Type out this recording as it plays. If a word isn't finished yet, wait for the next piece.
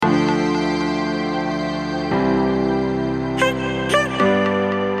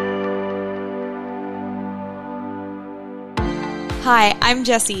Hi, I'm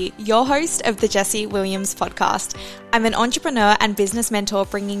Jessie, your host of the Jessie Williams podcast. I'm an entrepreneur and business mentor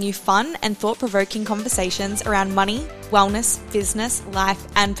bringing you fun and thought-provoking conversations around money, wellness, business, life,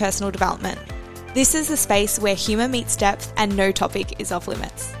 and personal development. This is the space where humour meets depth and no topic is off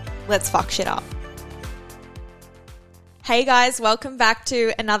limits. Let's fuck shit up. Hey guys, welcome back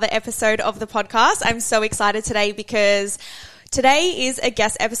to another episode of the podcast. I'm so excited today because today is a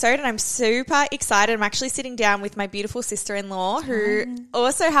guest episode and I'm super excited. I'm actually sitting down with my beautiful sister-in-law who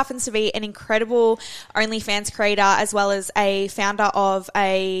also happens to be an incredible OnlyFans creator as well as a founder of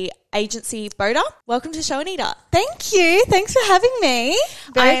a agency, Boda. Welcome to the show, Anita. Thank you. Thanks for having me.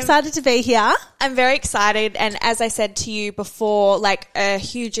 Very excited to be here. I'm very excited. And as I said to you before, like a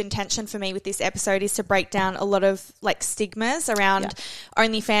huge intention for me with this episode is to break down a lot of like stigmas around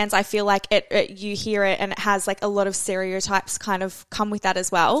OnlyFans. I feel like you hear it and it has like a lot of stereotypes kind of come with that as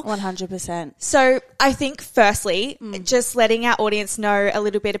well. 100%. So I think firstly, just letting our audience know a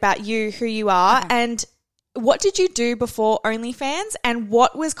little bit about you, who you are, and what did you do before OnlyFans and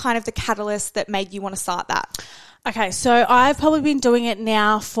what was kind of the catalyst that made you want to start that? Okay, so I've probably been doing it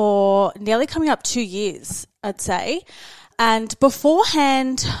now for nearly coming up 2 years, I'd say. And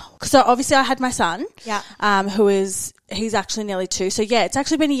beforehand, so obviously I had my son, he's actually nearly 2. So yeah, it's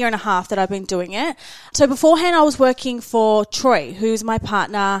actually been 1.5 years that I've been doing it. So beforehand I was working for Troy, who's my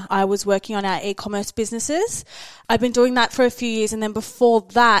partner. I was working on our e-commerce businesses. I've been doing that for a few years. And then before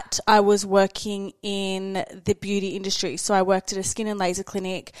that, I was working in the beauty industry. So I worked at a skin and laser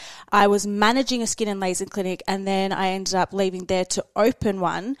clinic. I was managing a skin and laser clinic. And then I ended up leaving there to open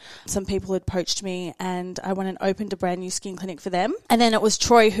one. Some people had approached me and I went and opened a brand new skin clinic for them. And then it was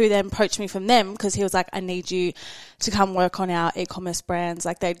Troy who then approached me from them because he was like, I need you to come work on our e-commerce brands.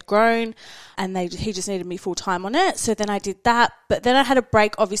 Like they'd grown and he just needed me full time on it. So then I did that. But then I had a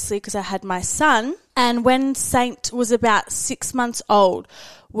break obviously because I had my son. And when Saint was about 6 months old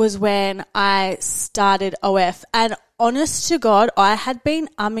was when I started OF. And honest to God, I had been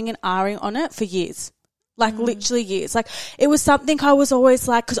umming and ahhing on it for years. Like literally years. Like it was something I was always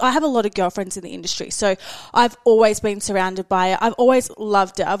like, because I have a lot of girlfriends in the industry. So I've always been surrounded by it. I've always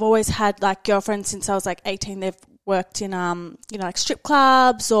loved it. I've always had like girlfriends since I was like 18. They've worked in, like strip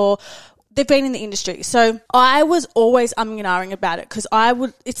clubs or they've been in the industry. So I was always umming and ahhing about it because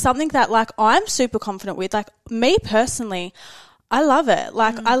it's something that like I'm super confident with. Like me personally, I love it.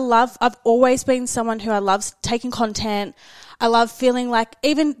 Like I've always been someone who I loves taking content. I love feeling like,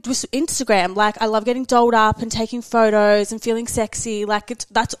 even just Instagram, like I love getting dolled up and taking photos and feeling sexy. Like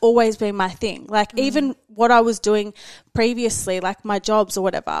that's always been my thing. Like even what I was doing previously, like my jobs or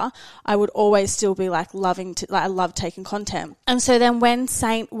whatever, I would always still be like I love taking content. And so then when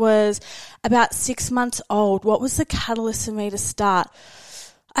Saint was about 6 months old, what was the catalyst for me to start?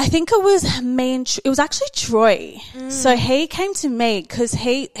 I think it was it was actually Troy. So he came to me because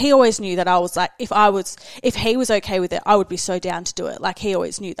he always knew that I was like, if he was okay with it, I would be so down to do it. Like he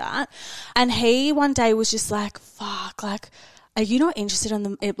always knew that. And he one day was just like, fuck, like, are you not interested in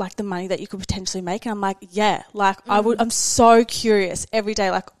the money that you could potentially make? And I'm like, yeah, like I'm so curious every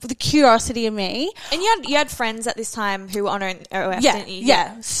day, like for the curiosity in me. And you had friends at this time who were on OF, didn't you?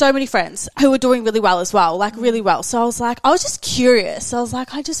 Yeah, so many friends who were doing really well as well, like really well. So I was just curious. I was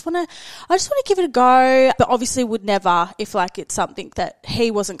like, I just want to give it a go, but obviously would never if like it's something that he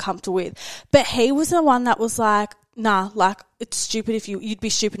wasn't comfortable with. But he was the one that was like, nah, like it's stupid if you'd be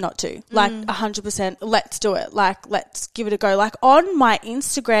stupid not to. Like 100%, let's do it. Like let's give it a go. Like on my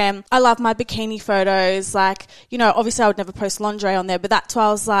Instagram, I love my bikini photos. Like, obviously I would never post lingerie on there, but that's why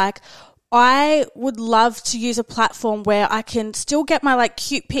I was like, I would love to use a platform where I can still get my like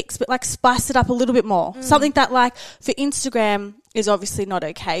cute pics, but like spice it up a little bit more. Something that like for Instagram is obviously not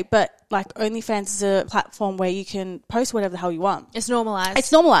okay, but like OnlyFans is a platform where you can post whatever the hell you want. It's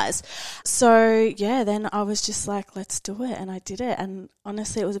normalized. So yeah, then I was just like, let's do it. And I did it. And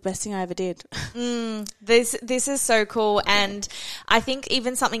honestly, it was the best thing I ever did. This is so cool. And I think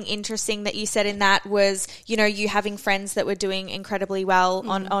even something interesting that you said in that was, you having friends that were doing incredibly well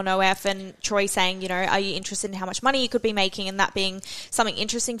on OF and Troy saying, are you interested in how much money you could be making, and that being something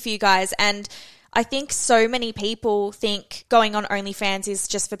interesting for you guys. And I think so many people think going on OnlyFans is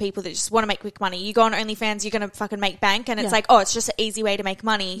just for people that just want to make quick money. You go on OnlyFans, you're going to fucking make bank, and it's like, it's just an easy way to make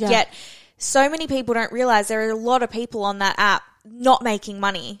money. Yet so many people don't realize there are a lot of people on that app not making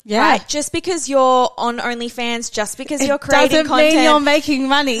money, right? Just because you're on OnlyFans, just because you're creating content, doesn't mean you're making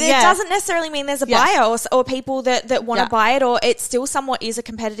money. It doesn't necessarily mean there's a buyer or people that want to buy it, or it still somewhat is a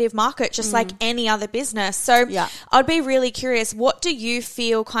competitive market, just like any other business. So I'd be really curious, what do you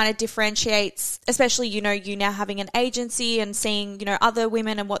feel kind of differentiates, especially, you know, you now having an agency and seeing, you know, other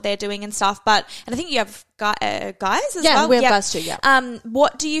women and what they're doing and stuff, and I think you have guys as well. Yeah, we have guys too,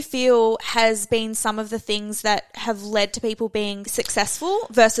 what do you feel has been some of the things that have led to people being successful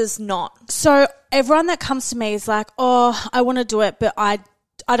versus not? So everyone that comes to me is like, oh, I want to do it, but I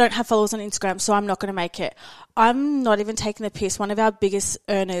don't have followers on Instagram, so I'm not going to make it. I'm not even taking the piss. One of our biggest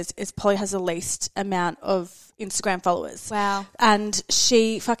earners probably has the least amount of Instagram followers. Wow. And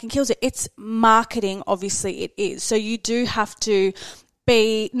she fucking kills it. It's marketing, obviously it is. So you do have to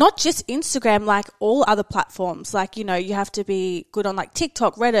be not just Instagram, like all other platforms. Like, you know, you have to be good on like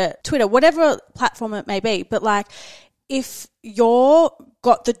TikTok, Reddit, Twitter, whatever platform it may be. But like, if you're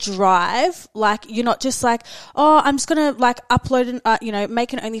got the drive, like you're not just like, oh, I'm just going to like upload and, you know,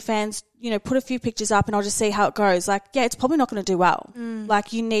 make an OnlyFans, you know, put a few pictures up and I'll just see how it goes. Like, yeah, it's probably not going to do well.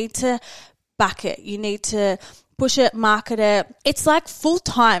 Like you need to back it. You need to push it, market it. It's like full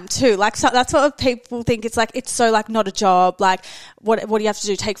time too. Like, so that's what people think. It's like, it's so like not a job. Like what do you have to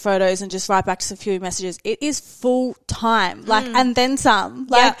do? Take photos and just write back just a few messages. It is full time. Like, and then some.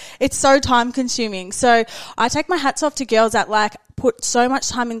 Like it's so time consuming. So I take my hats off to girls that like put so much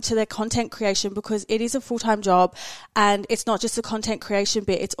time into their content creation, because it is a full-time job, and it's not just the content creation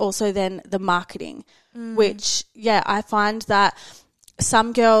bit. It's also then the marketing, which I find that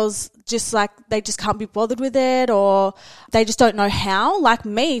some girls just like, they just can't be bothered with it, or they just don't know how. Like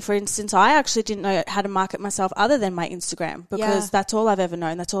me, for instance, I actually didn't know how to market myself other than my Instagram, because that's all I've ever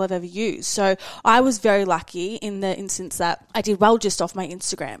known. That's all I've ever used. So I was very lucky in the instance that I did well just off my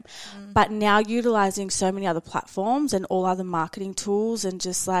Instagram. But now utilizing so many other platforms and all other marketing tools, and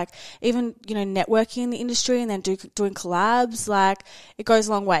just like even, you know, networking in the industry and then doing collabs, like it goes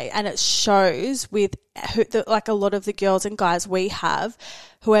a long way. And it shows with like a lot of the girls and guys we have,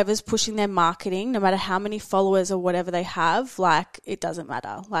 whoever's pushing their marketing, no matter how many followers or whatever they have, like it doesn't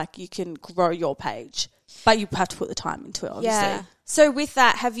matter. Like you can grow your page, but you have to put the time into it, obviously. Yeah. So with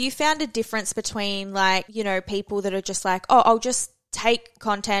that, have you found a difference between like, you know, people that are just like, oh, I'll just take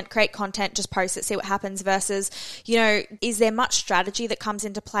content, create content, just post it, see what happens, versus, you know, is there much strategy that comes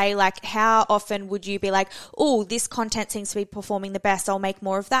into play? Like how often would you be like, oh, this content seems to be performing the best, I'll make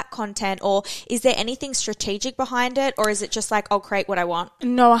more of that content? Or is there anything strategic behind it? Or is it just like, I'll create what I want?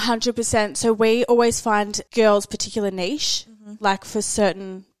 No, 100%. So we always find girls' particular niche, like for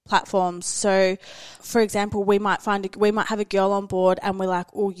certain platforms. So for example, we might have a girl on board and we're like,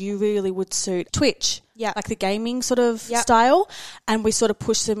 oh, you really would suit Twitch. Yeah. Like the gaming sort of style. And we sort of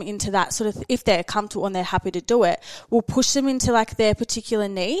push them into that sort of, if they're comfortable and they're happy to do it, we'll push them into like their particular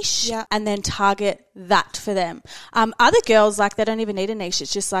niche and then target that for them. Other girls, like they don't even need a niche.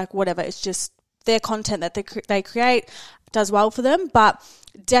 It's just like whatever. It's just their content that they create does well for them. But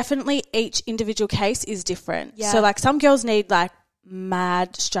definitely each individual case is different. Yeah. So like some girls need like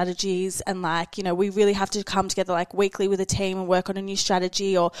mad strategies, and like, you know, we really have to come together like weekly with a team and work on a new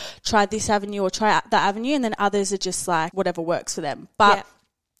strategy, or try this avenue or try that avenue, and then others are just like whatever works for them. But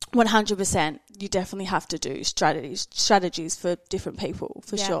 100%, you definitely have to do strategies for different people,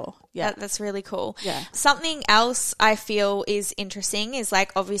 for sure. Yeah, that's really cool. Yeah. Something else I feel is interesting is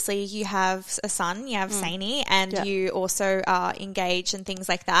like, obviously you have a son, you have Saini, and you also are engaged and things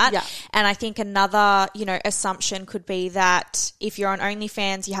like that. Yeah. And I think another, you know, assumption could be that if you're on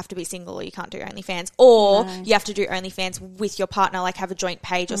OnlyFans, you have to be single, or you can't do OnlyFans, or you have to do OnlyFans with your partner, like have a joint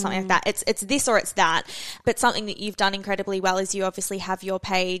page or something like that. It's this or it's that. But something that you've done incredibly well is you obviously have your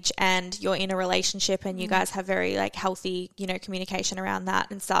page and you're in a relationship, and you guys have very like healthy, you know, communication around that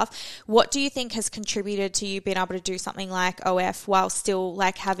and stuff. What do you think has contributed to you being able to do something like OF while still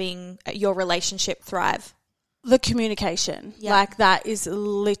like having your relationship thrive? The communication, like that is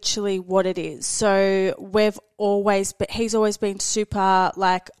literally what it is. So he's always been super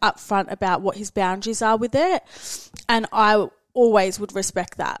like upfront about what his boundaries are with it, and I always would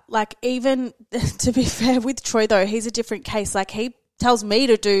respect that. Like even to be fair with Troy though, he's a different case. Like he tells me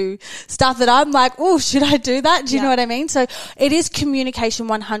to do stuff that I'm like, oh, should I do that? Do you know what I mean? So it is communication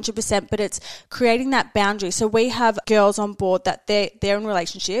 100%, but it's creating that boundary. So we have girls on board that they're in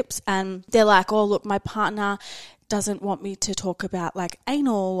relationships, and they're like, oh, look, my partner doesn't want me to talk about like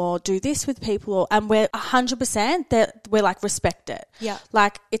anal or do this with people, and we're 100% that we're like respect it. Yeah.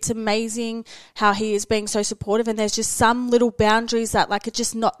 Like it's amazing how he is being so supportive, and there's just some little boundaries that like it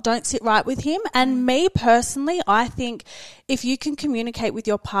just don't sit right with him. And me personally, I think if you can communicate with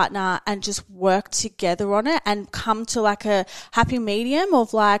your partner and just work together on it and come to like a happy medium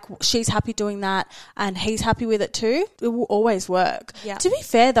of like she's happy doing that and he's happy with it too, it will always work. Yeah. To be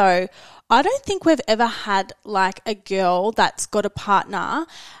fair though, I don't think we've ever had like a girl that's got a partner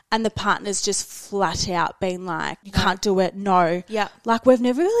and the partner's just flat out been like, you can't do it, no. Yeah. Like we've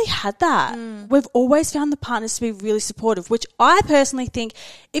never really had that. We've always found the partners to be really supportive, which I personally think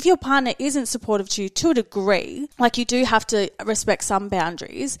if your partner isn't supportive to you to a degree, like you do have to respect some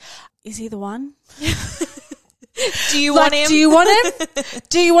boundaries. Is he the one? Do you want him? Do you want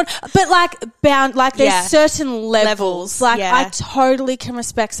him? But like there's certain levels. Like I totally can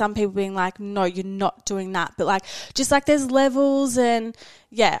respect some people being like, no, you're not doing that. But like, just like there's levels and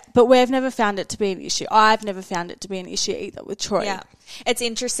but we've never found it to be an issue. I've never found it to be an issue either with Troy. Yeah. It's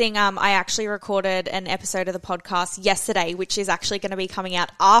interesting. I actually recorded an episode of the podcast yesterday, which is actually going to be coming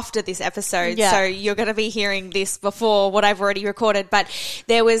out after this episode. Yeah. So you're going to be hearing this before what I've already recorded. But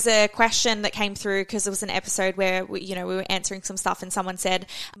there was a question that came through because it was an episode where we were answering some stuff and someone said,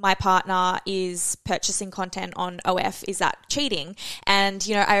 my partner is purchasing content on OF. Is that cheating? And,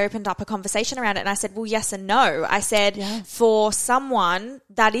 I opened up a conversation around it and I said, well, yes and no. I said, for someone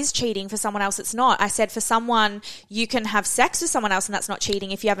that is cheating, for someone else it's not. I said, for someone you can have sex with someone else and that's not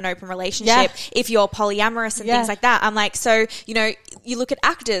cheating if you have an open relationship, if you're polyamorous and things like that. I'm like, so, you look at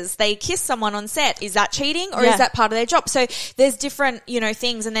actors, they kiss someone on set. Is that cheating or is that part of their job? So there's different,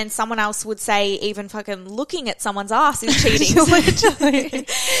 things. And then someone else would say even fucking looking at someone's ass is cheating.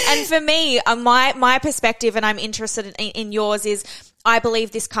 And for me, my perspective, and I'm interested in yours, is I believe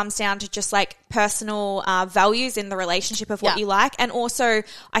this comes down to just like personal values in the relationship of what you like. And also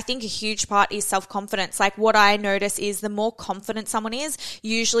I think a huge part is self-confidence. Like what I notice is the more confident someone is,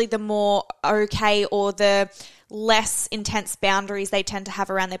 usually the more okay or the less intense boundaries they tend to have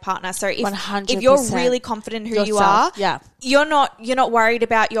around their partner. So if you're really confident in who you are, you're not worried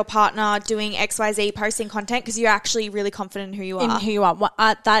about your partner doing XYZ posting content because you're actually really confident in who you are.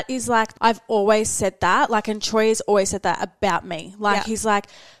 That is like, I've always said that, like, and Troy has always said that about me. Like he's like,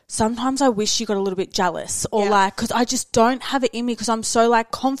 sometimes I wish you got a little bit jealous or like, because I just don't have it in me because I'm so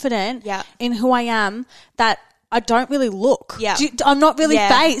like confident in who I am that I don't really look. Yeah. I'm not really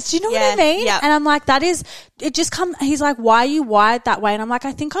phased. Do you know what I mean? Yeah. And I'm like, he's like, why are you wired that way? And I'm like,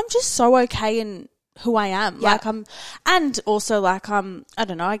 I think I'm just so okay in who I am. Yeah. Like and also like, I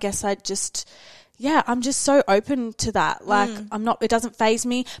don't know, I guess I'm just so open to that. Like it doesn't faze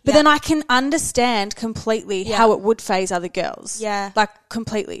me, but then I can understand completely how it would faze other girls. Yeah. Like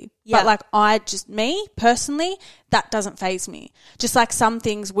completely. Yeah. But like me personally, that doesn't faze me. Just like some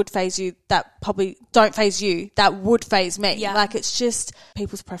things would faze you that probably don't faze you, that would faze me. Yeah. Like it's just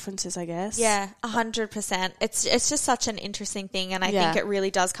people's preferences, I guess. Yeah, 100%. It's just such an interesting thing, and I think it really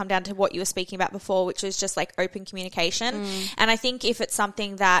does come down to what you were speaking about before, which was just like open communication. And I think if it's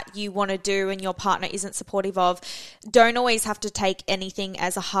something that you want to do and your partner isn't supportive of, don't always have to take anything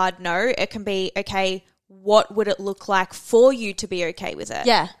as a hard no. It can be, okay, what would it look like for you to be okay with it?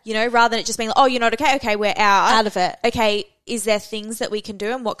 Yeah. Rather than it just being like, oh, you're not okay? Okay, we're out of it. Okay, is there things that we can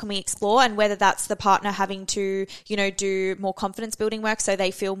do and what can we explore? And whether that's the partner having to, do more confidence building work so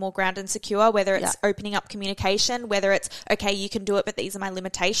they feel more grounded and secure, whether it's opening up communication, whether it's, okay, you can do it, but these are my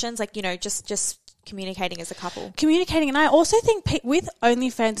limitations. Like, just communicating as a couple. Communicating. And I also think with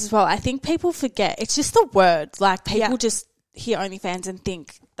OnlyFans as well, I think people forget. It's just the word. Like people just hear OnlyFans and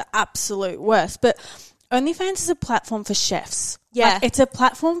think the absolute worst. But OnlyFans is a platform for chefs. Yeah. Like, it's a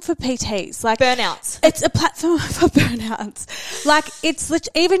platform for PTs. Like burnouts. It's a platform for burnouts. Like it's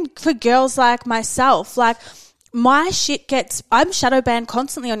even for girls like myself. Like I'm shadow banned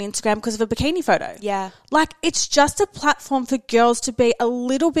constantly on Instagram because of a bikini photo. Yeah. Like it's just a platform for girls to be a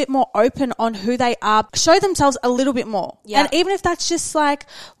little bit more open on who they are, show themselves a little bit more. Yeah. And even if that's just like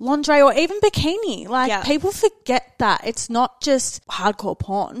lingerie or even bikini, like people forget that it's not just hardcore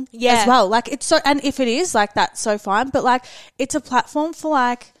porn as well. Like it's so, and if it is like that's so fine, but like it's a platform for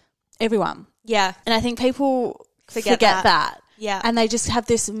like everyone. Yeah. And I think people forget that. Yeah. And they just have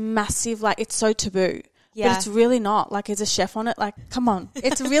this massive, like it's so taboo. Yeah. But it's really not. Like, there's a chef on it. Like, come on.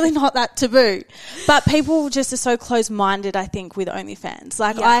 It's really not that taboo. But people just are so close-minded, I think, with OnlyFans.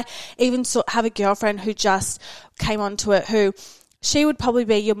 Like, I even have a girlfriend who just came onto it who she would probably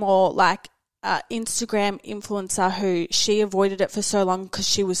be your more, like, Instagram influencer who she avoided it for so long because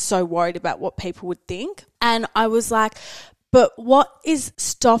she was so worried about what people would think. And I was like, But what is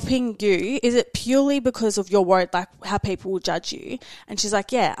stopping you? Is it purely because of your worried, like how people will judge you? And she's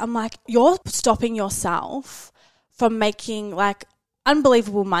like, yeah. I'm like, you're stopping yourself from making like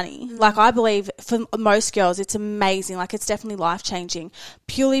unbelievable money. Like I believe for most girls, it's amazing. Like it's definitely life-changing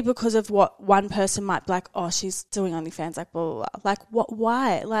purely because of what one person might be like, oh, she's doing OnlyFans, like blah, blah, blah. Like what,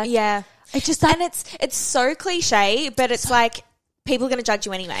 why? Like, yeah. It's just that. And it's so cliche, but it's like, people are going to judge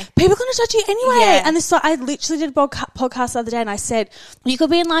you anyway. People are going to judge you anyway. Yeah. And this, I literally did a podcast the other day and I said, you could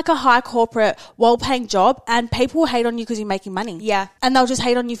be in like a high corporate, well-paying job and people will hate on you because you're making money. Yeah. And they'll just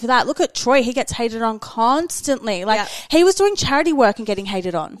hate on you for that. Look at Troy. He gets hated on constantly. Like he was doing charity work and getting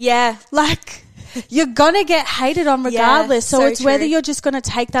hated on. Yeah. Like you're going to get hated on regardless. Yeah, so it's true. whether you're just going to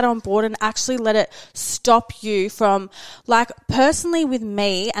take that on board and actually let it stop you from, like personally with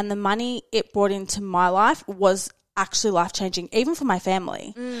me and the money it brought into my life was actually life-changing, even for my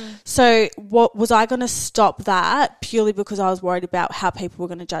family. So what was I going to stop that purely because I was worried about how people were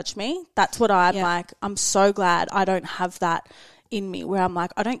going to judge me? That's what I'm like, I'm so glad I don't have that in me where I'm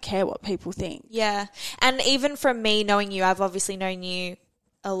like, I don't care what people think. Yeah. And even from me knowing you, I've obviously known you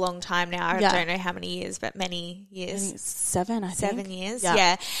a long time now. I don't know how many years, but many years. I think it's 7, I think. 7 years,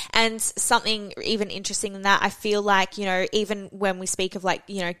 yeah. And something even interesting than that, I feel like, you know, even when we speak of like,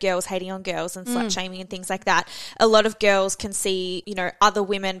 you know, girls hating on girls and slut shaming and things like that, a lot of girls can see, you know, other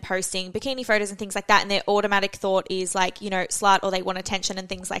women posting bikini photos and things like that and their automatic thought is like, you know, slut or they want attention and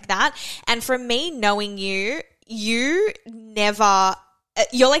things like that. And from me knowing you, you never...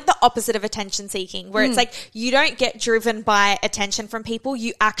 You're like the opposite of attention seeking where it's like you don't get driven by attention from people.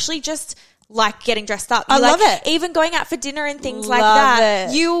 You actually just like getting dressed up. I love it. Even going out for dinner and things like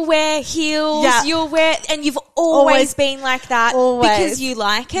that. You'll wear heels. Yeah. You'll wear, and you've always been like that because you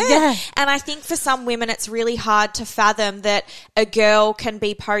like it. Yeah. And I think for some women, it's really hard to fathom that a girl can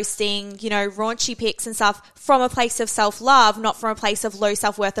be posting, you know, raunchy pics and stuff from a place of self-love, not from a place of low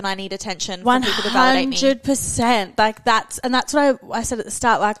self-worth and I need attention from people to validate me. 100%. Like that's what I said at the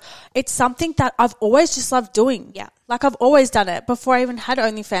start. Like it's something that I've always just loved doing. Yeah. Like I've always done it before I even had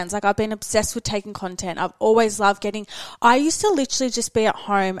OnlyFans. Like I've been obsessed with taking content. I've always loved I used to literally just be at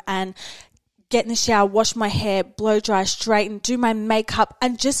home and get in the shower, wash my hair, blow dry, straighten, do my makeup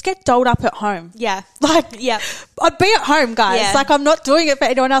and just get dolled up at home. Yeah. Like, I'd be at home, guys. Yeah. Like I'm not doing it for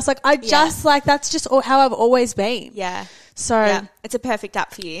anyone else. Like I just like, that's just how I've always been. Yeah. So it's a perfect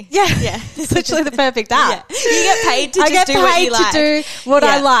app for you. Yeah. It's literally the perfect app. Yeah. You get paid to just do what you like. I get paid to do what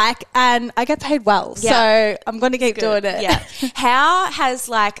I like and I get paid well. Yeah. So I'm going to keep doing it. Yeah. How has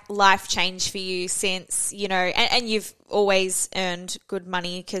like life changed for you since, you know, and you've always earned good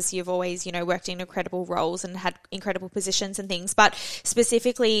money because you've always, you know, worked in incredible roles and had incredible positions and things, but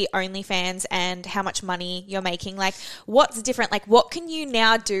specifically OnlyFans and how much money you're making, like what's different? Like what can you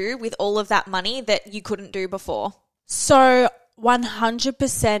now do with all of that money that you couldn't do before? So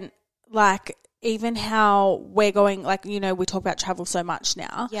 100%, like even how we're going, like, you know, we talk about travel so much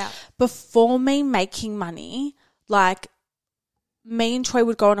now. Yeah. Before me making money, like me and Troy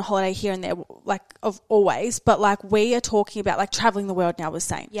would go on a holiday here and there, like of always, but like we are talking about like traveling the world now, we're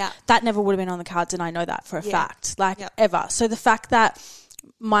saying. Yeah. That never would have been on the cards and I know that for a fact, like ever. So the fact that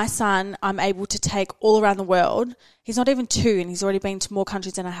my son, I'm able to take all around the world. He's not even 2 and he's already been to more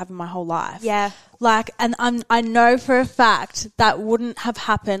countries than I have in my whole life. Yeah. Like, and I know for a fact that wouldn't have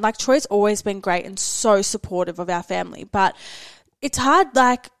happened. Like Troy's always been great and so supportive of our family, but it's hard,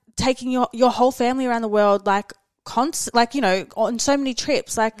 like taking your whole family around the world, like like, you know, on so many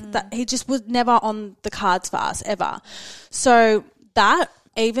trips, like that he just was never on the cards for us ever. So that,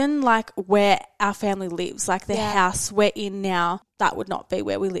 even like where our family lives, like the house we're in now, that would not be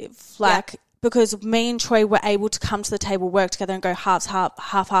where we live. Like, because me and Troy were able to come to the table, work together and go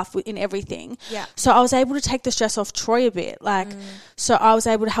half in everything. Yeah. So I was able to take the stress off Troy a bit. Like, so I was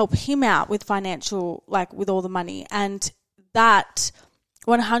able to help him out with financial, like with all the money. And that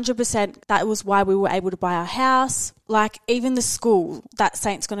 100%, that was why we were able to buy our house. Like even the school that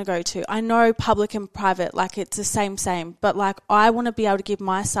Saint's going to go to, I know public and private, like it's the same, but like I want to be able to give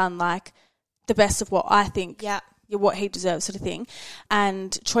my son like the best of what I think, what he deserves, sort of thing.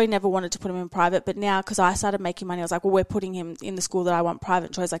 And Troy never wanted to put him in private, but now because I started making money, I was like, well, we're putting him in the school that I want private.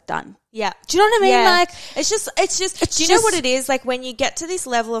 And Troy's like, done. Yeah. Do you know what I mean? Yeah. Like it's just do you know what it is? Like when you get to this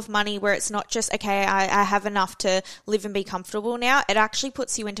level of money where it's not just, okay, I have enough to live and be comfortable now, it actually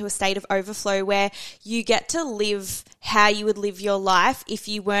puts you into a state of overflow where you get to live how you would live your life if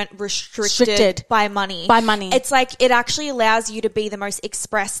you weren't restricted by money. It's like it actually allows you to be the most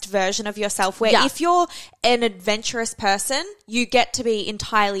expressed version of yourself where if you're an adventurous person, you get to be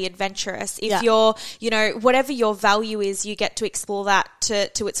entirely adventurous. If you're, you know, whatever your value is, you get to explore that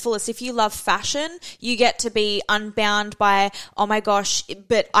to its fullest. If if you love fashion, you get to be unbound by, oh my gosh,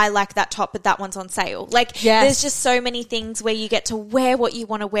 but I like that top, but that one's on sale. Like, there's just so many things where you get to wear what you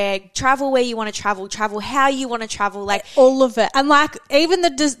want to wear, travel where you want to travel how you want to travel, like all of it. And like even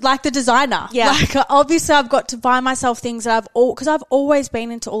the designer, like obviously I've got to buy myself things that because I've always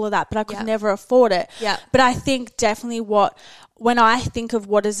been into all of that, but I could never afford it. But I think definitely when I think of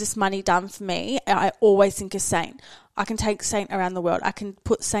what has this money done for me, I always think of Saint. I can take Saint around the world. I can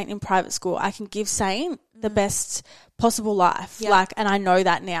put Saint in private school. I can give Saint the best possible life. Like, and I know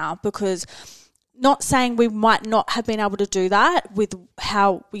that now, because not saying we might not have been able to do that with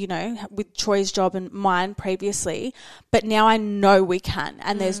how, you know, with Troy's job and mine previously, but now I know we can,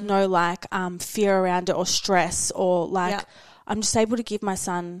 and there's no like fear around it or stress or like I'm just able to give my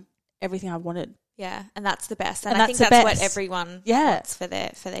son everything I wanted. Yeah, and that's the best. And I think that's what everyone wants for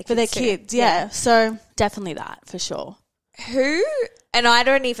their kids. Yeah. So definitely that, for sure. Who, and I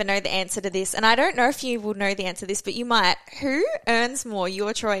don't even know the answer to this, and I don't know if you will know the answer to this, but you might. Who earns more, you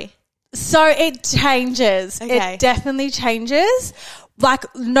or Troy? So it changes. Okay. It definitely changes. Like,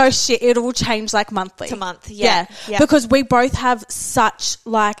 no shit, it will change like monthly. To month, yeah. Because we both have such,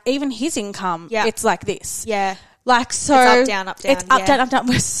 like, even his income, it's like this. Yeah. Like, so it's up, down, up, down. It's up, down, up, down.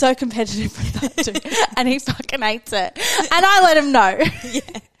 We're so competitive with that too. And he fucking hates it. And I let him know.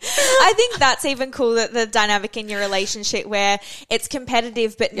 I think that's even cool, that the dynamic in your relationship where it's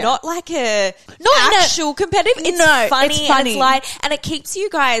competitive, but not like not actual competitive. It's funny and it's light, and it keeps you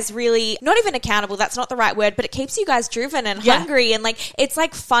guys really, not even accountable, that's not the right word, but it keeps you guys driven and hungry, and like, it's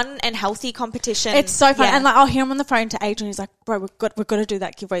like fun and healthy competition. It's so fun. And like, I'll hear him on the phone to Adrian, he's like, bro, we've got to do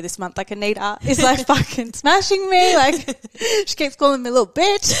that giveaway this month. Like, Anita is like fucking smashing me. Like, she keeps calling me a little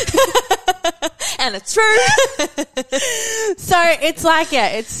bitch. And it's true. So it's like,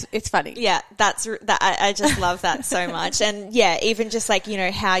 it's funny. Yeah, I just love that so much. And yeah, even just like, you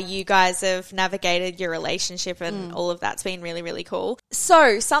know, how you guys have navigated your relationship and all of that's been really, really cool.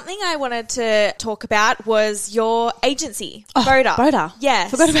 So something I wanted to talk about was your agency, Boda. Boda. Yeah.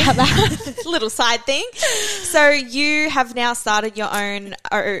 Forgot about that. Little side thing. So you have now started your own,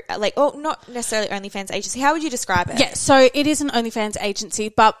 not necessarily OnlyFans agency. How would you describe it? Yeah, so it is an OnlyFans agency,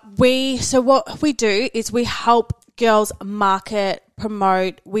 but what we do is we help girls market,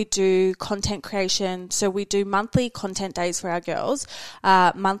 promote, we do content creation. So we do monthly content days for our girls,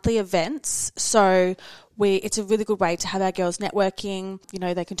 monthly events. So it's a really good way to have our girls networking. You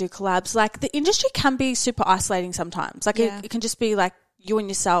know, they can do collabs. Like, the industry can be super isolating sometimes. Like it can just be like you and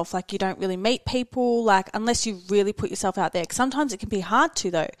yourself, like you don't really meet people, like unless you really put yourself out there. Sometimes it can be hard to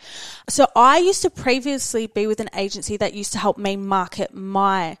though. So I used to previously be with an agency that used to help me market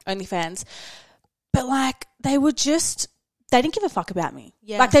my OnlyFans, but like they didn't give a fuck about me.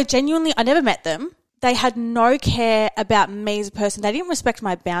 Yeah. Like I never met them. They had no care about me as a person. They didn't respect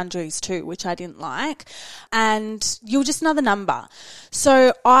my boundaries too, which I didn't like. And you were just another number.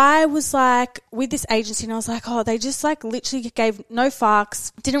 So I was like with this agency, and I was like, oh, they just like literally gave no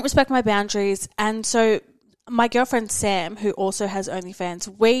fucks, didn't respect my boundaries. And so my girlfriend Sam, who also has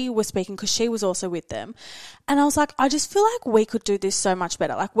OnlyFans, we were speaking because she was also with them. And I was like, I just feel like we could do this so much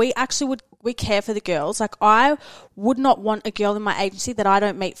better. Like, we care for the girls. Like, I would not want a girl in my agency that I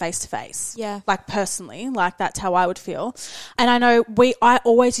don't meet face to face. Yeah. Like, personally, like that's how I would feel. And I know I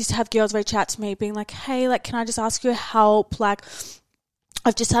always used to have girls reach out to me being like, hey, like, can I just ask you help? Like,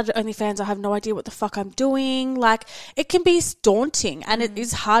 I've just started OnlyFans. I have no idea what the fuck I'm doing. Like, it can be daunting and it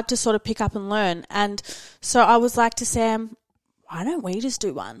is hard to sort of pick up and learn. And so I was like to Sam, why don't we just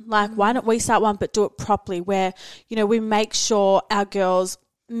do one? Like, why don't we start one but do it properly where, you know, we make sure our girls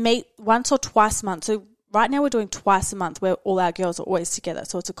meet once or twice a month. So right now we're doing twice a month where all our girls are always together.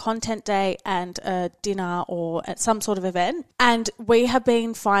 So it's a content day and a dinner or at some sort of event. And we have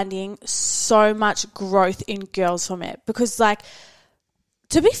been finding so much growth in girls from it because, like,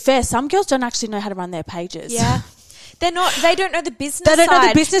 to be fair, some girls don't actually know how to run their pages. Yeah. They don't know the business side. They don't know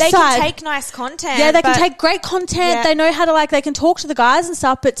the business side. They can take nice content. Yeah, they can take great content. Yeah. They know how to, like, they can talk to the guys and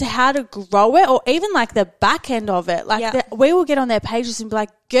stuff, but to how to grow it or even, like, the back end of it. Like, we will get on their pages and be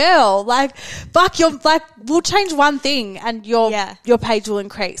like, girl, like, fuck, we'll change one thing and your page will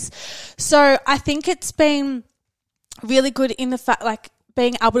increase. So I think it's been really good in the fact, like,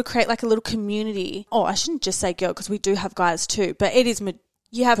 being able to create, like, a little community. Oh, I shouldn't just say girl because we do have guys too, but it is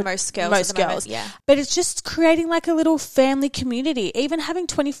you have most girls. Most girls, yeah. But it's just creating like a little family community, even having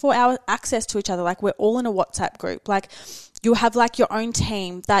 24-hour access to each other. Like, we're all in a WhatsApp group. Like, you'll have like your own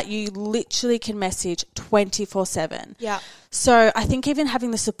team that you literally can message 24/7. Yeah. So I think even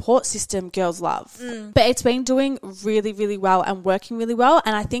having the support system girls love. But it's been doing really, really well and working really well.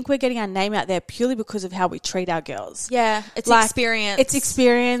 And I think we're getting our name out there purely because of how we treat our girls. Yeah. It's like, experience. It's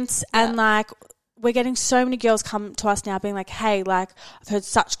experience. Yeah. And like we're getting so many girls come to us now being like, hey, like I've heard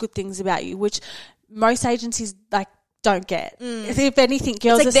such good things about you, which most agencies like don't get. If anything,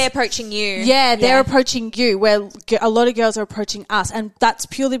 girls it's like they're approaching you. Yeah, they're approaching you, where a lot of girls are approaching us. And that's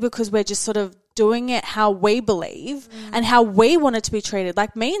purely because we're just sort of doing it how we believe and how we want it to be treated.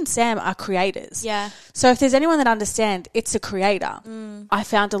 Like me and Sam are creators. Yeah. So if there's anyone that understands, it's a creator. I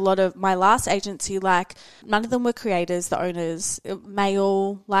found a lot of my last agency, like none of them were creators, the owners,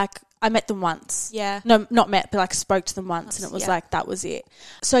 male, like I met them once. Yeah. No, not met, but like spoke to them once and it was like, that was it.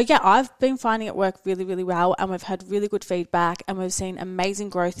 So yeah, I've been finding it work really, really well and we've had really good feedback and we've seen amazing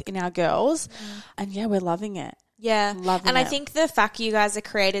growth in our girls and yeah, we're loving it. Yeah. Loving and it. I think the fact you guys are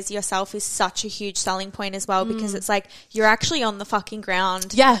creators yourself is such a huge selling point as well because it's like you're actually on the fucking ground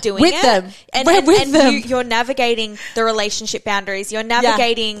doing with it. Them. And, we're with and them. You're navigating the relationship boundaries. You're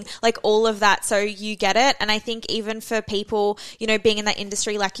navigating like all of that so you get it. And I think even for people, you know, being in that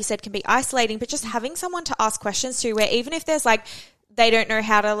industry, like you said, can be isolating, but just having someone to ask questions to where even if there's like they don't know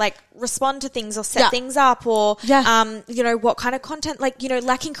how to like respond to things or set things up or, you know, what kind of content, like, you know,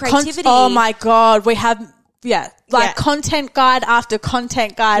 lacking creativity. Oh my God. We have... content guide after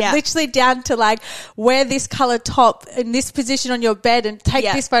content guide, literally down to like wear this color top in this position on your bed and take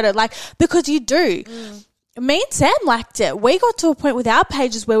this photo, like because you do. Me and Sam lacked it. We got to a point with our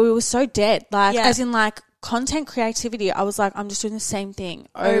pages where we were so dead, like as in like content creativity. I was like, I'm just doing the same thing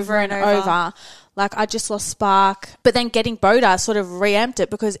over and over. Like I just lost spark. But then getting Boda sort of re-amped it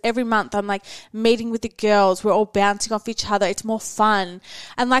because every month I'm like meeting with the girls. We're all bouncing off each other. It's more fun.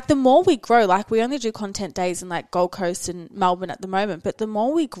 And like the more we grow, like we only do content days in like Gold Coast and Melbourne at the moment. But the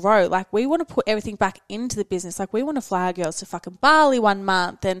more we grow, like we want to put everything back into the business. Like we want to fly our girls to fucking Bali one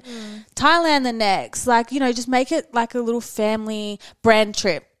month and Thailand the next. Like, you know, just make it like a little family brand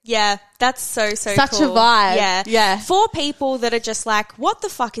trip. Yeah, that's so Such cool. a vibe. Yeah. Yeah. For people that are just like, what the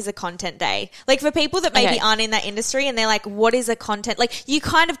fuck is a content day? Like for people that maybe aren't in that industry and they're like, what is a content? Like you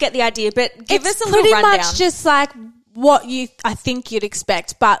kind of get the idea, but give us a little rundown. It's pretty much just like what I think you'd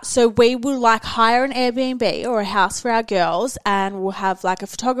expect. But so we will like hire an Airbnb or a house for our girls and we'll have like a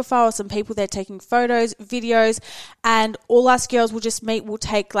photographer or some people there taking photos, videos, and all us girls will just meet. We'll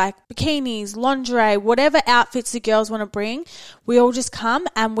take like bikinis, lingerie, whatever outfits the girls want to bring. We all just come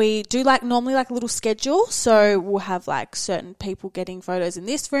and we do like normally like a little schedule. So we'll have like certain people getting photos in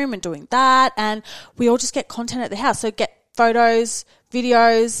this room and doing that. And we all just get content at the house. So get photos,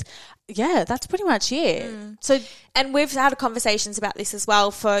 videos. Yeah, that's pretty much it. So, and we've had conversations about this as well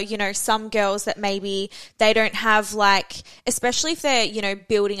for, you know, some girls that maybe they don't have like, especially if they're, you know,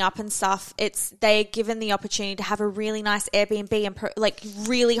 building up and stuff, they're given the opportunity to have a really nice Airbnb and like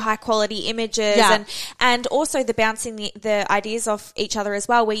really high quality images and also the bouncing the ideas off each other as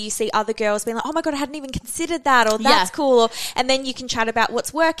well, where you see other girls being like, oh my God, I hadn't even considered that, or that's cool. And then you can chat about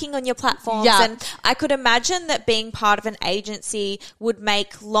what's working on your platforms. And I could imagine that being part of an agency would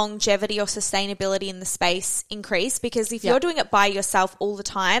make longevity or sustainability in the space increase, because if you're doing it by yourself all the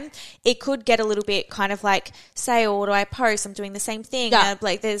time, it could get a little bit kind of like, say, oh, what do I post? I'm doing the same thing.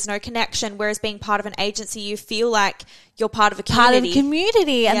 Like there's no connection. Whereas being part of an agency, you feel like you're part of a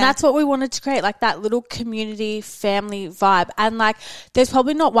community. And that's what we wanted to create, like that little community family vibe. And like there's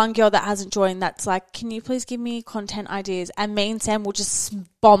probably not one girl that hasn't joined that's like, can you please give me content ideas? And me and Sam will just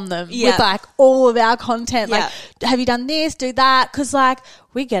bomb them with like all of our content. Like, have you done this? Do that? Because like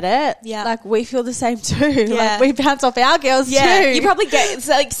we get it. Yeah. Like we feel the same too. Yeah. Like we bounce off our girls too. You probably get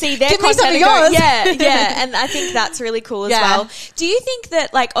like see their give content me some of yours. Yeah. And I think that's really cool as well. Do you think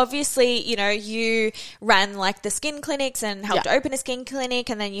that like obviously, you know, you ran like the skin clinics and helped open a skin clinic,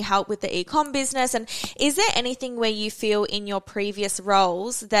 and then you helped with the e-com business, and is there anything where you feel in your previous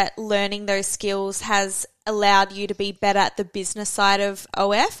roles that learning those skills has allowed you to be better at the business side of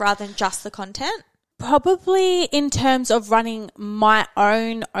OF rather than just the content? Probably in terms of running my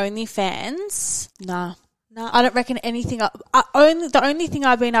own OnlyFans, no. I don't reckon anything. The only thing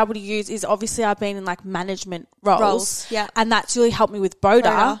I've been able to use is obviously I've been in like management roles. And that's really helped me with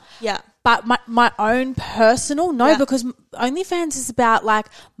Boda. But my own personal, because OnlyFans is about like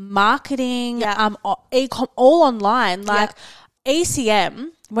marketing, e-com, all online. Like ECM,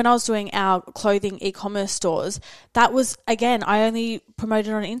 when I was doing our clothing e-commerce stores, that was, again, I only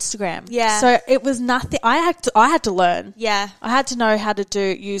promoted on Instagram. So it was nothing. I had to learn. I had to know how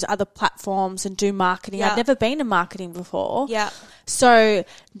to use other platforms and do marketing. I'd never been in marketing before. So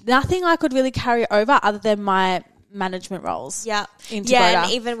nothing I could really carry over other than my management roles. Yeah. Yeah,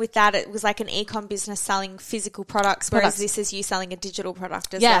 and even with that, it was like an e-com business selling physical products, whereas this is you selling a digital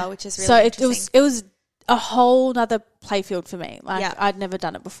product as well, which is really interesting. So it was a whole other playfield for me. Like I'd never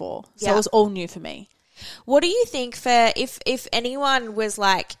done it before. So it was all new for me. What do you think for if anyone was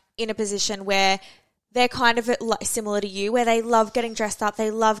like in a position where they're kind of similar to you, where they love getting dressed up,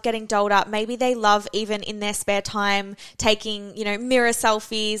 they love getting dolled up, maybe they love even in their spare time taking, you know, mirror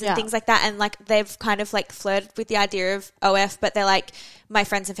selfies and things like that, and like they've kind of like flirted with the idea of OF, but they're like, my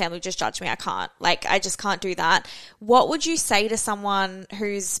friends and family just judge me, I just can't do that. What would you say to someone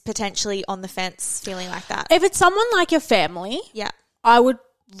who's potentially on the fence feeling like that? If it's someone like your family, I would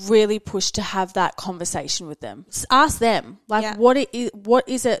really push to have that conversation with them. Ask them, like, what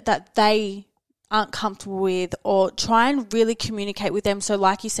is it that they aren't comfortable with, or try and really communicate with them. So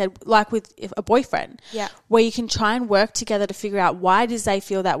like you said, like with a boyfriend, where you can try and work together to figure out why it is they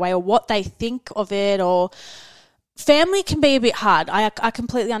feel that way or what they think of it. Or family can be a bit hard. I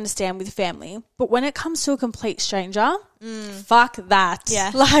completely understand with family, but when it comes to a complete stranger, fuck that.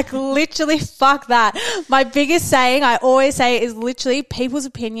 Yeah. Like literally fuck that. My biggest saying I always say is literally people's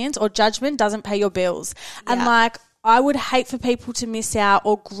opinions or judgment doesn't pay your bills. And like, I would hate for people to miss out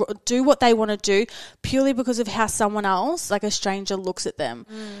or do what they want to do purely because of how someone else, like a stranger, looks at them.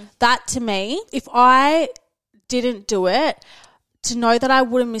 That to me, if I didn't do it, to know that I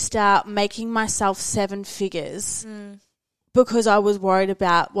would have missed out making myself 7 figures because I was worried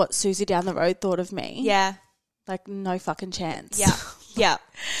about what Susie down the road thought of me. Yeah. Like no fucking chance. Yeah. Yeah.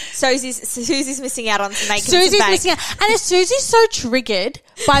 Susie's missing out on making Susie's missing out. And if Susie's so triggered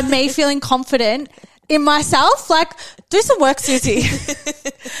by me feeling confident in myself, like, do some work, Susie.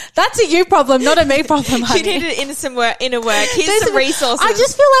 That's a you problem, not a me problem, honey. You need it in some work, inner work. Here's some resources. I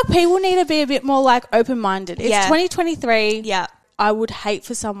just feel like people need to be a bit more like open-minded. It's 2023. Yeah. I would hate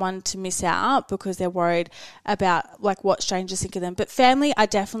for someone to miss out because they're worried about like what strangers think of them. But family, I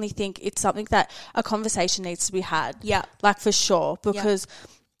definitely think it's something that a conversation needs to be had. Yeah. Like for sure. Because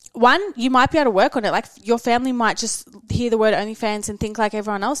one, you might be able to work on it. Like your family might just hear the word OnlyFans and think like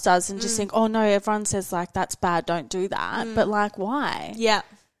everyone else does and just think, oh no, everyone says like that's bad, don't do that. But like why? Yeah.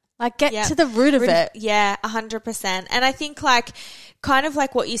 Like get to the root of it. Yeah, 100%. And I think like kind of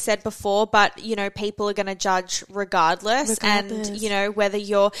like what you said before, but you know, people are going to judge regardless. And you know, whether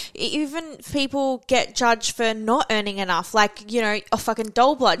even people get judged for not earning enough, like, you know, a fucking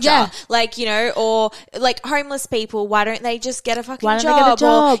doll bludger, like, you know, or like homeless people, why don't they just get a fucking job?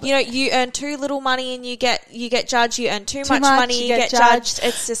 Or, you know, you earn too little money and you get judged, you earn too much money, you get judged.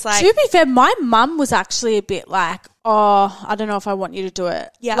 It's just like, to be fair, my mum was actually a bit like, oh, I don't know if I want you to do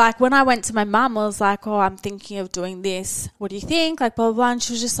it. Yeah. Like when I went to my mum, I was like, oh, I'm thinking of doing this. What do you think? Like blah, blah, blah. And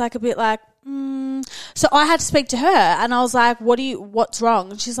she was just like a bit like, So I had to speak to her and I was like, what's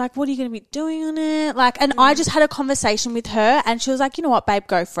wrong? And she's like, what are you going to be doing on it? Like, and I just had a conversation with her and she was like, you know what, babe,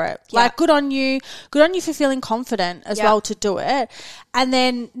 go for it. Yeah. Like, good on you for feeling confident as well to do it. And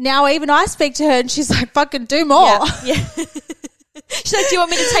then now even I speak to her and she's like, fucking do more. Yeah. She's like, do you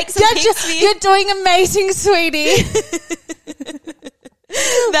want me to take some pics for you? You're doing amazing, sweetie.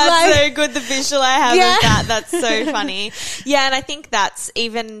 That's like, so good, the visual I have of that. That's so funny. Yeah, and I think that's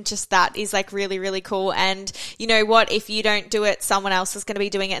even just that is like really, really cool. And you know what? If you don't do it, someone else is going to be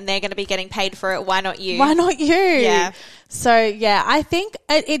doing it and they're going to be getting paid for it. Why not you? Why not you? Yeah. So, yeah, I think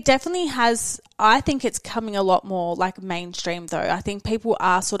it definitely has – I think it's coming a lot more like mainstream though. I think people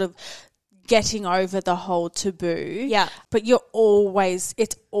are sort of – getting over the whole taboo. Yeah. But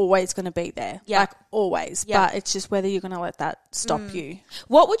it's always going to be there. Yeah. Like always. Yeah. But it's just whether you're going to let that stop you.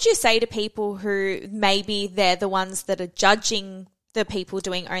 What would you say to people who maybe they're the ones that are judging the people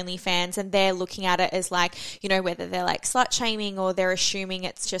doing OnlyFans and they're looking at it as like, you know, whether they're like slut shaming or they're assuming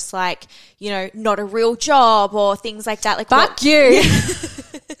it's just like, you know, not a real job or things like that. Like, fuck you.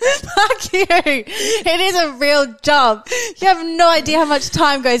 Fuck you. It is a real job. You have no idea how much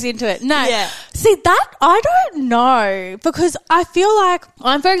time goes into it. No. Yeah. See, that I don't know because I feel like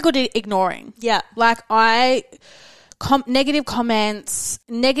I'm very good at ignoring. Yeah. Like negative comments,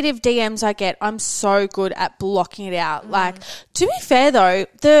 negative DMs I get, I'm so good at blocking it out. Like, to be fair though,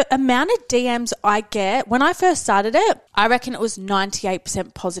 the amount of DMs I get, when I first started it, I reckon it was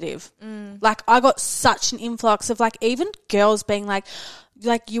 98% positive. Like, I got such an influx of like even girls being like,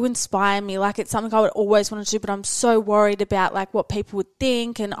 you inspire me. Like, it's something I would always want to do, but I'm so worried about like what people would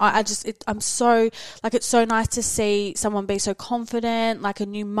think. And I'm so like, it's so nice to see someone be so confident, like a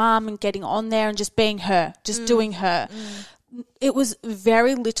new mum and getting on there and just being her, just doing her. It was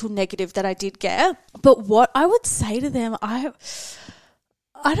very little negative that I did get. But what I would say to them, I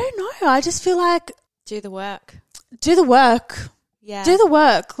don't know. I just feel like do the work. Yeah. Do the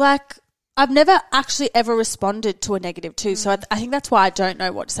work. Like, I've never actually ever responded to a negative too. So I think that's why I don't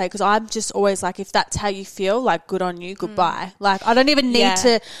know what to say, because I'm just always like, if that's how you feel, like, good on you, goodbye. Like, I don't even need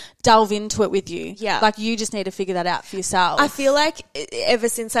to delve into it with you. Yeah. Like, you just need to figure that out for yourself. I feel like ever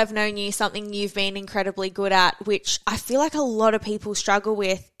since I've known you, something you've been incredibly good at, which I feel like a lot of people struggle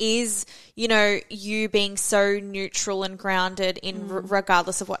with, is, you know, you being so neutral and grounded in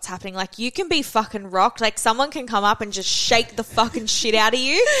regardless of what's happening. Like, you can be fucking rocked. Like, someone can come up and just shake the fucking shit out of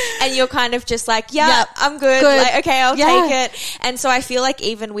you, and you're kind of just like, I'm good. Like, okay, I'll take it. And so I feel like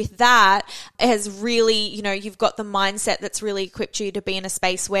even with that, it has really, you know, you've got the mindset that's really equipped you to be in a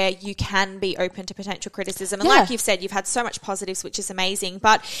space where you can be open to potential criticism. And like you've said, you've had so much positives, which is amazing.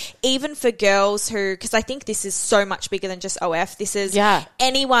 But even for girls who, because I think this is so much bigger than just OF, this is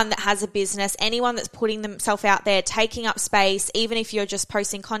anyone that has a business, anyone that's putting themselves out there, taking up space, even if you're just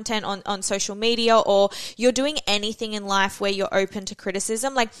posting content on social media, or you're doing anything in life where you're open to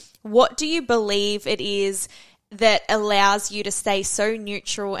criticism. Like, what do you believe it is that allows you to stay so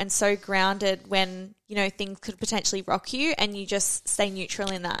neutral and so grounded when, you know, things could potentially rock you, and you just stay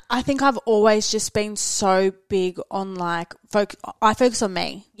neutral in that? I think I've always just been so big on, like, I focus on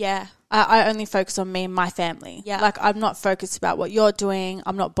me. Yeah. I only focus on me and my family. Yeah. Like, I'm not focused about what you're doing.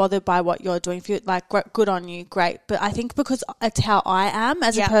 I'm not bothered by what you're doing. If you're, like, good on you, great. But I think because it's how I am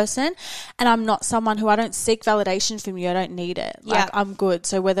as a person, and I'm not someone who, I don't seek validation from you. I don't need it. Like, I'm good.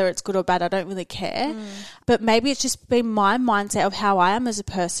 So whether it's good or bad, I don't really care. But maybe it's just been my mindset of how I am as a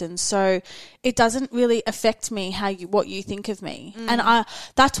person. So it doesn't really affect me what you think of me. And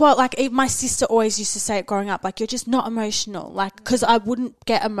that's what, like, my sister always used to say it growing up, like, you're just not emotional. Like, because I wouldn't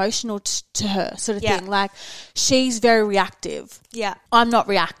get emotional to her, sort of thing. Like, she's very reactive. Yeah. I'm not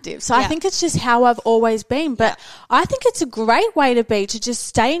reactive. So I think it's just how I've always been. But I think it's a great way to be, to just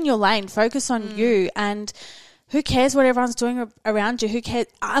stay in your lane, focus on you, and who cares what everyone's doing around you? Who cares?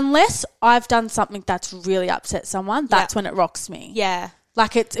 Unless I've done something that's really upset someone, that's when it rocks me. Yeah.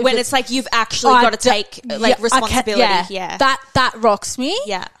 Like, it's like you've actually got to take responsibility. That rocks me.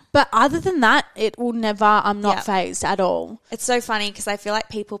 Yeah. But other than that, it will never, I'm not phased at all. It's so funny because I feel like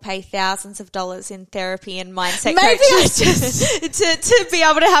people pay thousands of dollars in therapy and mindset coaches to be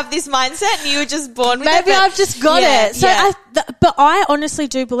able to have this mindset, and you were just born with it. Maybe I've just got it. So but I honestly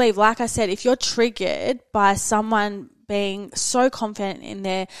do believe, like I said, if you're triggered by someone being so confident in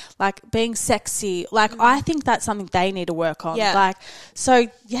their, like, being sexy, like, I think that's something they need to work on. Yeah. Like, so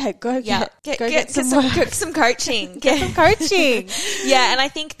go get some coaching. Get some coaching. Yeah. And I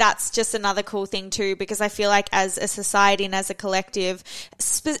think that's just another cool thing too, because I feel like as a society and as a collective,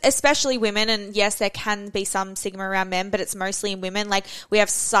 especially women, and yes, there can be some stigma around men, but it's mostly in women. Like, we have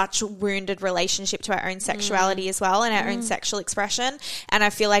such a wounded relationship to our own sexuality as well, and our own sexual expression. And I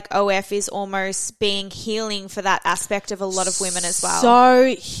feel like OF is almost being healing for that aspect of a lot of women as well.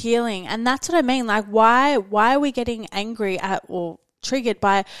 So healing. And that's what I mean. Like, why are we getting angry at, or triggered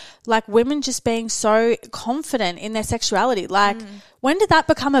by, like, women just being so confident in their sexuality? Like, when did that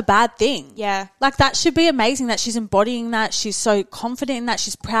become a bad thing? Yeah. Like, that should be amazing that she's embodying that. She's so confident in that.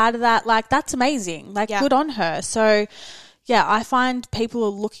 She's proud of that. Like, that's amazing. Like, good on her. So, yeah, I find people are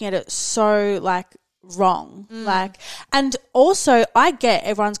looking at it so, like, wrong. Like, and also I get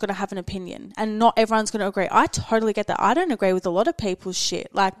everyone's going to have an opinion and not everyone's going to agree. I totally get that. I don't agree with a lot of people's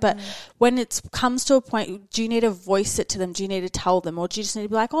shit. Like, but when it comes to a point, do you need to voice it to them? Do you need to tell them? Or do you just need to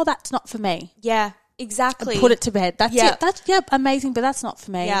be like, oh, that's not for me? Yeah, exactly. And put it to bed. That's it. That's amazing, but that's not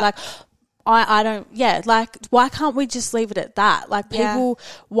for me. Like, I don't, like, why can't we just leave it at that? Like,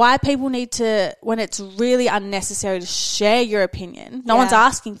 why people need to, when it's really unnecessary to share your opinion, no one's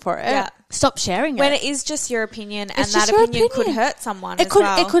asking for it, stop sharing it. When it is just your opinion, and that opinion could hurt someone It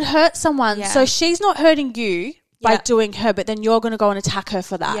could hurt someone. So she's not hurting you by doing her, but then you're going to go and attack her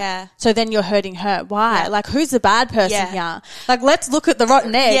for that. Yeah. So then you're hurting her. Why? Like, who's the bad person here? Like, let's look at the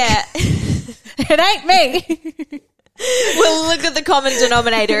rotten egg. Yeah. It ain't me. We'll look at the common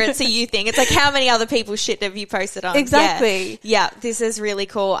denominator. It's a you thing. It's like, how many other people's shit have you posted on? Exactly. Yeah, this is really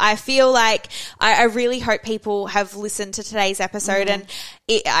cool. I feel like I really hope people have listened to today's episode, and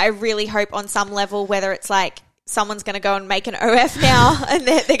I really hope on some level, whether it's like someone's going to go and make an OF now and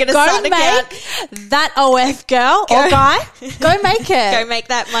they're going to start an account. That OF girl or guy, go make it. Go make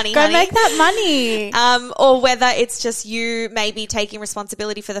that money, Go make that money. Or whether it's just you maybe taking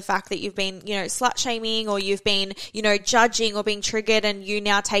responsibility for the fact that you've been, you know, slut shaming, or you've been, you know, judging or being triggered, and you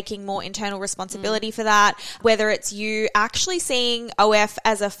now taking more internal responsibility for that. Whether it's you actually seeing OF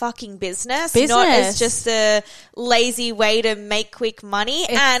as a fucking business. Not as just a lazy way to make quick money.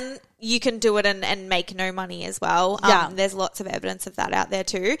 And you can do it and make no money as well. There's lots of evidence of that out there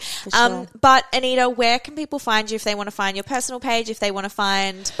too. Sure. But Anita, where can people find you if they want to find your personal page, if they want to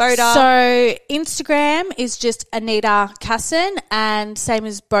find Boda? So Instagram is just Anita Cassin, and same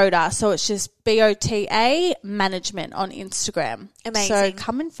as Boda. So it's just BOTA Management on Instagram. Amazing. So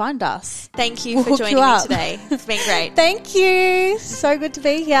come and find us. Thank you for joining me today. It's been great. Thank you. So good to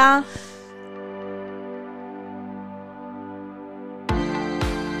be here.